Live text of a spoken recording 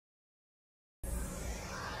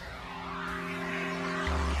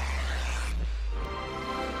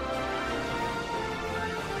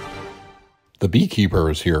The Beekeeper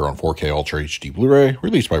is here on 4K Ultra HD Blu-ray,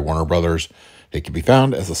 released by Warner Brothers. It can be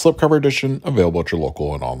found as a slipcover edition, available at your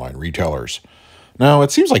local and online retailers. Now,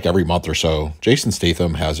 it seems like every month or so, Jason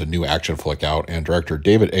Statham has a new action flick out, and director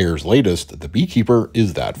David Ayer's latest, The Beekeeper,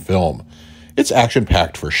 is that film. It's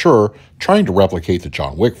action-packed for sure, trying to replicate the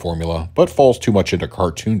John Wick formula, but falls too much into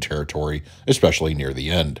cartoon territory, especially near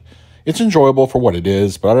the end. It's enjoyable for what it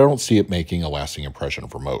is, but I don't see it making a lasting impression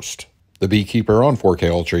for most. The Beekeeper on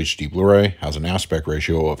 4K Ultra HD Blu-ray has an aspect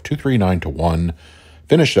ratio of 239:1,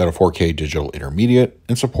 finished at a 4K digital intermediate,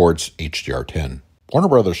 and supports HDR10. Warner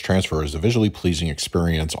Brothers Transfer is a visually pleasing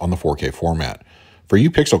experience on the 4K format. For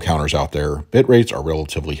you pixel counters out there, bit rates are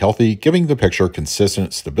relatively healthy, giving the picture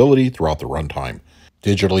consistent stability throughout the runtime.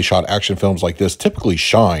 Digitally shot action films like this typically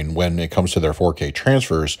shine when it comes to their 4K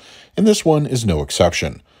transfers, and this one is no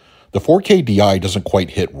exception. The 4K DI doesn't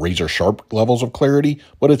quite hit razor-sharp levels of clarity,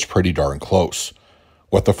 but it's pretty darn close.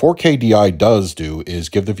 What the 4K DI does do is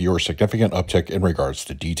give the viewer significant uptick in regards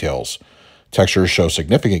to details. Textures show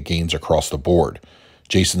significant gains across the board.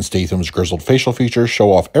 Jason Statham's grizzled facial features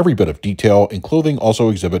show off every bit of detail, and clothing also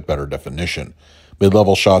exhibit better definition.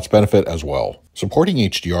 Mid-level shots benefit as well. Supporting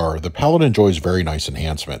HDR, the palette enjoys very nice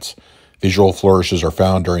enhancements. Visual flourishes are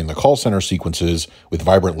found during the call center sequences, with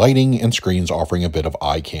vibrant lighting and screens offering a bit of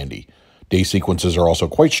eye candy. Day sequences are also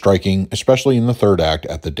quite striking, especially in the third act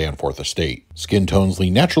at the Danforth estate. Skin tones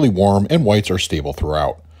lean naturally warm, and whites are stable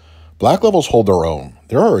throughout. Black levels hold their own.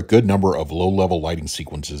 There are a good number of low-level lighting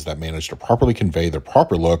sequences that manage to properly convey the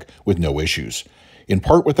proper look with no issues, in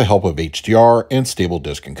part with the help of HDR and stable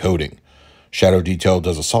disk encoding. Shadow detail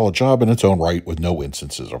does a solid job in its own right with no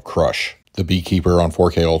instances of crush. The Beekeeper on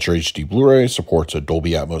 4K Ultra HD Blu-ray supports a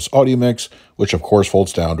Dolby Atmos audio mix, which of course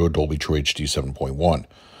folds down to a Dolby True HD 7.1.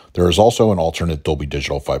 There is also an alternate Dolby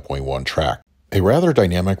Digital 5.1 track. A rather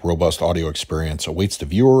dynamic, robust audio experience awaits the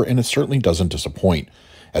viewer, and it certainly doesn't disappoint.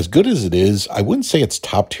 As good as it is, I wouldn't say it's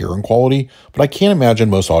top tier in quality, but I can't imagine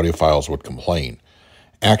most audiophiles would complain.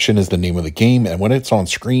 Action is the name of the game, and when it's on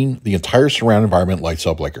screen, the entire surround environment lights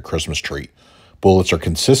up like a Christmas tree. Bullets are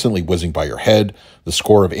consistently whizzing by your head. The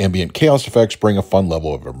score of ambient chaos effects bring a fun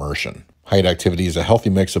level of immersion. Height activity is a healthy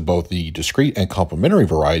mix of both the discrete and complementary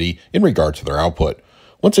variety in regard to their output.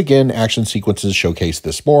 Once again, action sequences showcase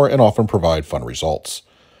this more and often provide fun results.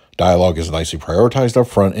 Dialogue is nicely prioritized up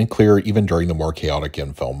front and clear even during the more chaotic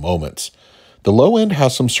in-film moments. The low end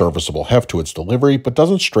has some serviceable heft to its delivery, but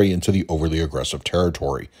doesn't stray into the overly aggressive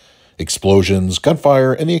territory. Explosions,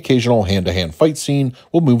 gunfire, and the occasional hand-to-hand fight scene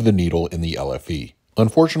will move the needle in the LFE.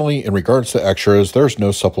 Unfortunately, in regards to extras, there's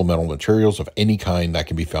no supplemental materials of any kind that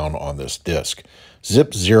can be found on this disc.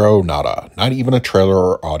 Zip zero nada, not even a trailer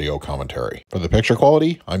or audio commentary. For the picture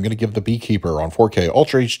quality, I'm going to give The Beekeeper on 4K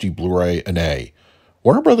Ultra HD Blu-ray an A.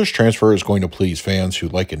 Warner Brothers Transfer is going to please fans who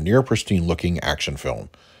like a near-pristine looking action film.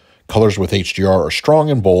 Colors with HDR are strong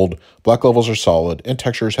and bold, black levels are solid, and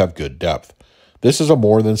textures have good depth. This is a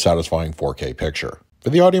more than satisfying 4K picture. For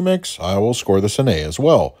the audio mix, I will score this an A as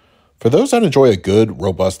well. For those that enjoy a good,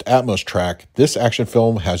 robust Atmos track, this action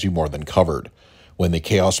film has you more than covered. When the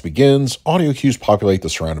chaos begins, audio cues populate the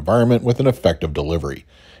surround environment with an effective delivery.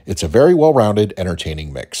 It's a very well-rounded,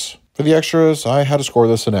 entertaining mix. For the extras, I had to score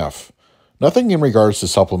this an F. Nothing in regards to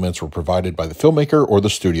supplements were provided by the filmmaker or the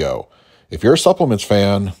studio. If you're a supplements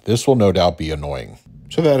fan, this will no doubt be annoying.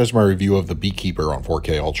 So that is my review of The Beekeeper on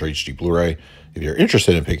 4K Ultra HD Blu-ray. If you're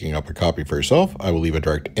interested in picking up a copy for yourself, I will leave a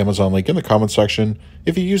direct Amazon link in the comments section.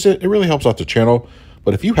 If you use it, it really helps out the channel.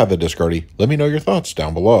 But if you have the disc already, let me know your thoughts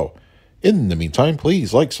down below. In the meantime,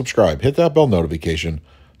 please like, subscribe, hit that bell notification.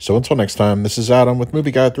 So until next time, this is Adam with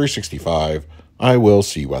Movie Guide 365. I will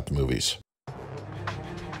see you at the movies.